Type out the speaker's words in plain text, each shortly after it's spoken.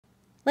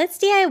Let's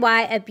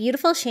DIY a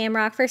beautiful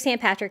shamrock for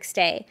St. Patrick's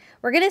Day.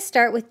 We're going to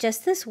start with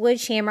just this wood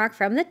shamrock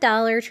from the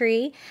Dollar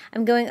Tree.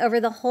 I'm going over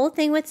the whole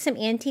thing with some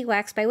antique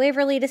wax by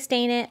Waverly to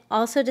stain it,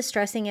 also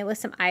distressing it with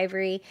some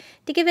ivory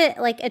to give it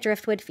like a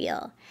driftwood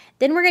feel.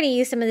 Then we're going to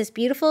use some of this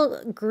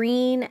beautiful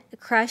green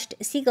crushed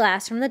sea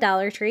glass from the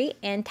Dollar Tree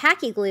and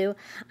tacky glue.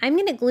 I'm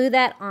going to glue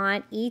that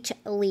on each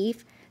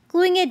leaf,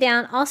 gluing it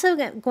down, also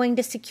going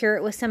to secure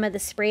it with some of the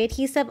spray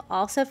adhesive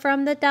also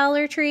from the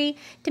Dollar Tree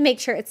to make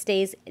sure it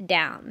stays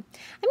down.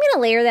 I'm going to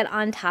layer that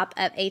on top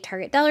of a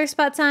Target dollar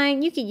spot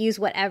sign. You could use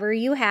whatever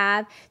you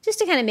have just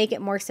to kind of make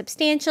it more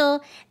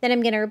substantial. Then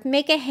I'm going to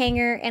make a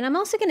hanger, and I'm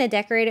also going to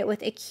decorate it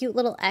with a cute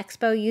little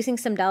expo using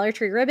some Dollar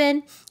Tree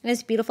ribbon and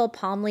this beautiful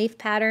palm leaf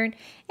pattern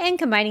and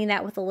combining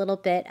that with a little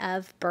bit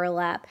of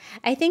burlap.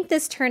 I think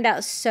this turned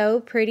out so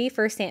pretty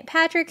for St.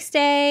 Patrick's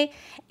Day,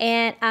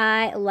 and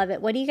I love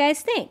it. What do you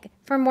guys think?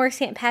 For more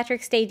St.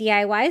 Patrick's Day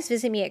DIYs,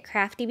 visit me at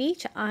Crafty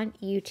Beach on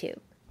YouTube.